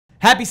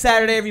Happy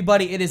Saturday,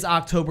 everybody. It is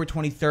October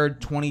 23rd,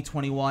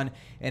 2021.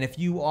 And if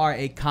you are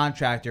a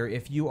contractor,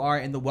 if you are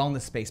in the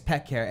wellness space,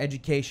 pet care,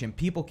 education,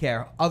 people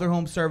care, other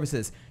home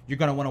services, you're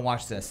going to want to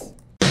watch this.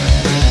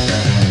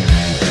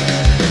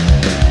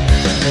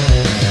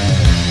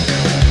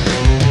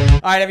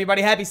 All right,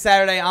 everybody. Happy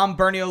Saturday. I'm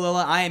Bernie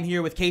O'Lilla. I am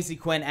here with Casey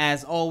Quinn,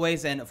 as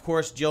always. And, of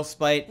course, Jill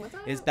Spite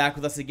is back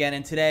with us again.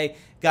 And today,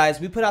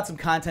 guys, we put out some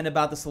content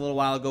about this a little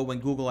while ago when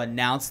Google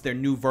announced their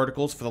new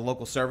verticals for the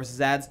local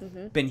services ads.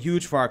 Been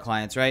huge for our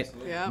clients, right?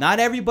 Yeah. Not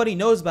everybody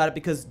knows about it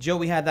because, Jill,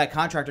 we had that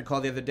contractor call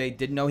the other day,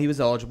 didn't know he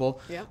was eligible.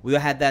 Yep. We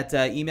had that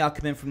email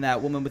come in from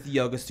that woman with the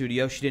yoga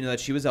studio. She didn't know that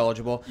she was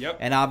eligible. Yep.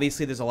 And,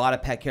 obviously, there's a lot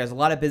of pet cares, a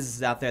lot of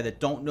businesses out there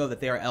that don't know that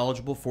they are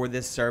eligible for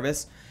this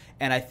service.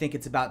 And I think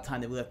it's about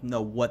time that we let them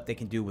know what they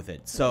can do with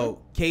it. So,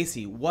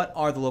 Casey, what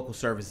are the local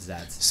services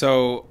ads?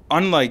 So,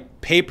 unlike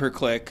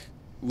pay-per-click,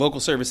 local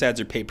service ads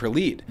are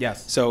pay-per-lead.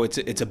 Yes. So it's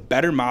a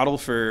better model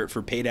for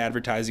paid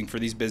advertising for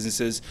these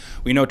businesses.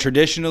 We know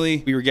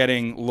traditionally we were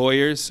getting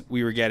lawyers,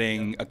 we were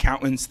getting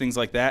accountants, things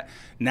like that.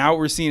 Now what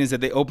we're seeing is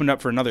that they opened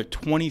up for another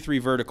 23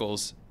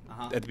 verticals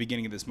at the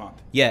beginning of this month.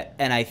 Yeah,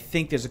 and I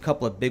think there's a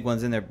couple of big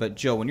ones in there. But,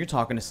 Joe, when you're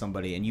talking to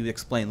somebody and you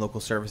explain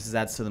local services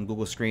ads to them,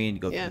 Google screen, you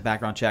go through the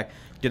background check,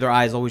 do their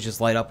eyes always just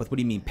light up with, what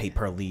do you mean pay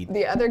per lead?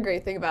 The other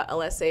great thing about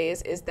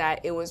LSAs is that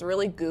it was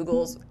really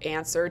Google's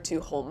answer to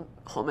Home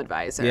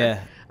Advisor.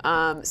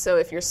 Yeah. So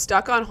if you're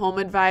stuck on Home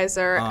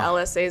Advisor,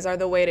 LSAs are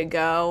the way to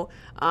go.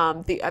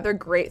 The other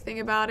great thing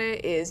about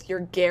it is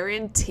you're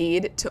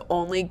guaranteed to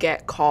only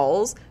get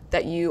calls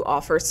that you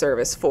offer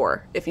service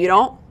for. If you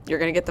don't, you're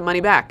going to get the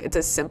money back. It's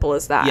as simple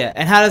as that. Yeah,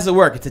 and how does it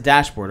work? It's a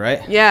dashboard,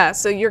 right? Yeah,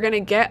 so you're going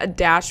to get a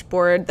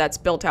dashboard that's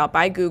built out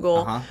by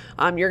Google.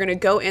 You're going to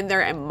go in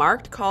there and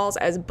mark calls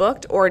as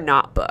booked or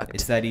not booked.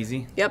 It's that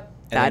easy? Yep,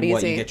 And that then easy.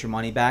 what, you get your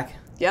money back?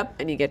 Yep,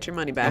 and you get your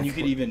money back. And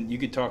you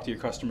could talk to your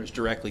customers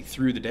directly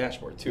through the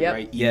dashboard too, Yep.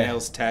 right? Yeah.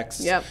 Emails,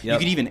 texts. Yep. You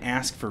could even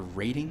ask for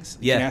ratings.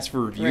 You Yeah. can ask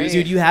for reviews. Right.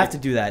 Dude, you have to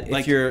do that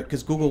Like-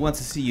 because Google wants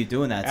to see you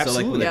doing that. So, like, when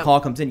Absolutely. the Yep. call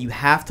comes in, you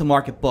have to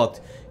mark it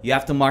booked. You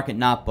have to mark it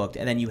not booked,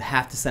 and then you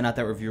have to send out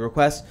that review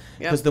request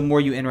because the more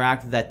you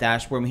interact with that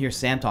dashboard, and we hear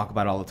Sam talk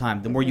about it all the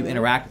time, the more you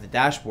interact with the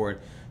dashboard,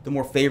 the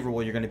more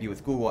favorable you're going to be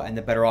with Google and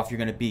the better off you're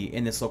going to be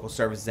in this local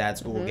services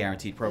ads Google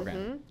guaranteed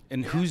program.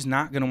 And who's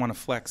not going to want to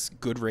flex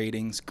good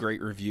ratings, great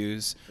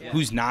reviews?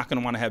 Who's not going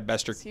to want to have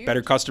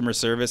better customer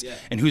service?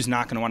 And who's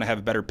not going to want to have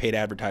a better paid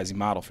advertising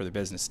model for their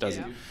business?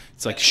 Doesn't it?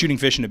 It's like shooting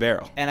fish in a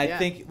barrel. And I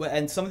think,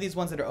 and some of these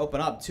ones that are open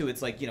up too,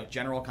 it's like,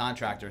 general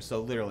contractors. So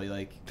literally,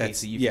 like,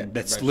 That's Casey, you can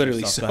that's register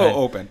literally yourself. so Go ahead.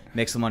 open.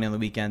 Make some money on the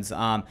weekends.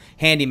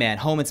 Handyman,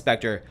 home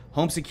inspector,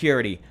 home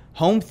security,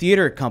 home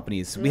theater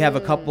companies. We have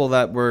a couple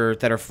that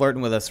are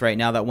flirting with us right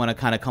now that want to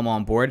kind of come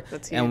on board.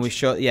 That's And we huge.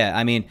 show,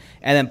 and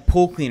then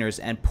pool cleaners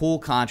and pool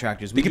contractors.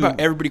 Think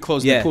about everybody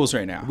closing their pools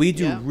right now. We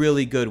do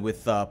really good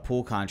with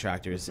pool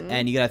contractors,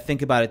 and you got to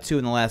think about it too.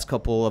 In the last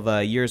couple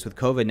of years with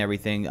COVID and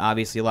everything,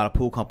 obviously a lot of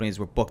pool companies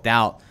were booked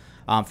out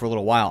for a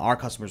little while. Our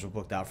customers were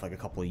booked out for like a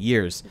couple of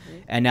years,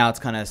 and now it's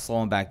kind of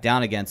slowing back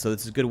down again. So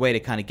this is a good way to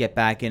kind of get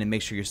back in and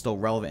make sure you're still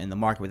relevant in the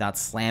market without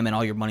slamming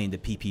all your money into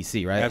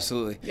PPC, right?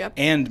 Absolutely. Yep.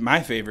 And my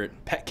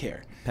favorite, pet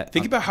care.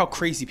 Think about how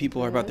crazy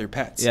people are about their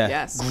pets. Yeah.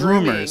 Yes.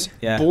 Groomers,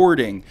 Yeah.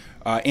 boarding,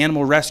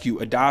 animal rescue,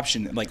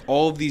 adoption, like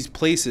all of these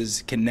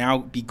places can now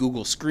be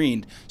Google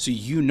screened, so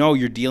you know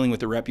you're dealing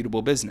with a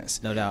reputable business.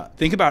 No doubt.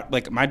 Think about,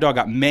 like, my dog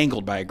got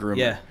mangled by a groomer.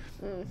 Yeah.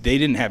 They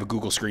didn't have a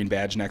Google screen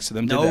badge next to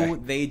them, did No,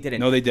 they didn't.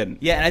 No, they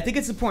didn't. Yeah, and I think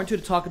it's important too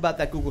to talk about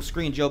that Google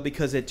screen, Joe,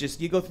 because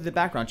you go through the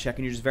background check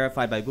and you're just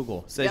verified by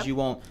Google. It says you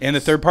won't. And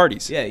the third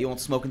parties. Yeah, you won't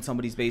smoke in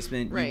somebody's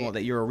basement. Right. You won't,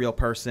 that you're a real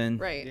person.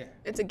 Right. Yeah.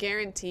 It's a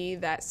guarantee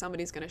that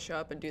somebody's going to show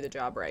up and do the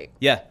job right.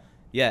 Yeah,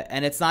 yeah,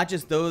 and it's not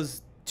just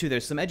those two.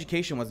 There's some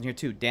education ones in here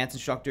too. Dance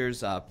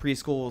instructors,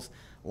 preschools,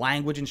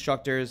 language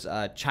instructors,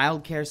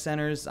 child care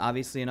centers,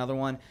 obviously another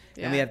one.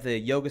 And we have the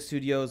yoga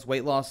studios,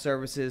 weight loss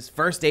services,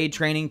 first aid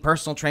training,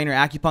 personal trainer,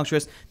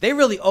 acupuncturist. They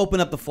really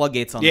open up the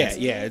floodgates on this.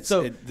 Yeah.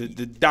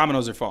 The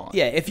dominoes are falling.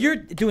 Yeah, if you're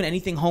doing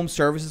anything home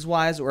services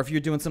wise, or if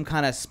you're doing some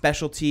kind of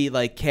specialty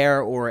like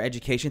care or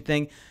education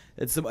thing,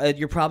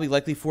 you're probably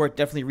likely for it.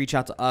 Definitely reach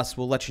out to us.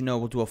 We'll let you know.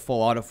 We'll do a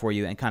full audit for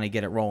you and kind of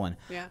get it rolling.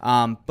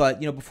 Yeah. But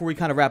before we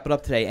kind of wrap it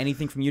up today,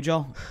 anything from you,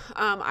 Joe?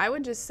 I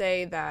would just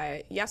say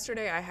that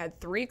yesterday I had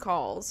 3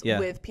 calls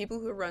with people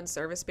who run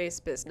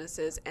service-based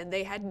businesses, and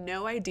they had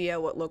no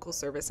idea what local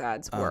service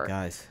ads were. Oh,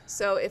 guys.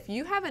 So if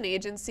you have an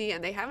agency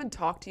and they haven't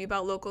talked to you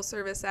about local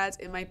service ads,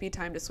 it might be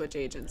time to switch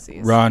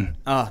agencies. Run.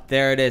 Oh,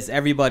 there it is.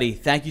 Everybody,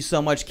 thank you so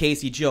much,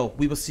 Casey, Jill.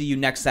 We will see you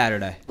next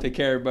Saturday. Take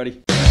care,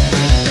 everybody.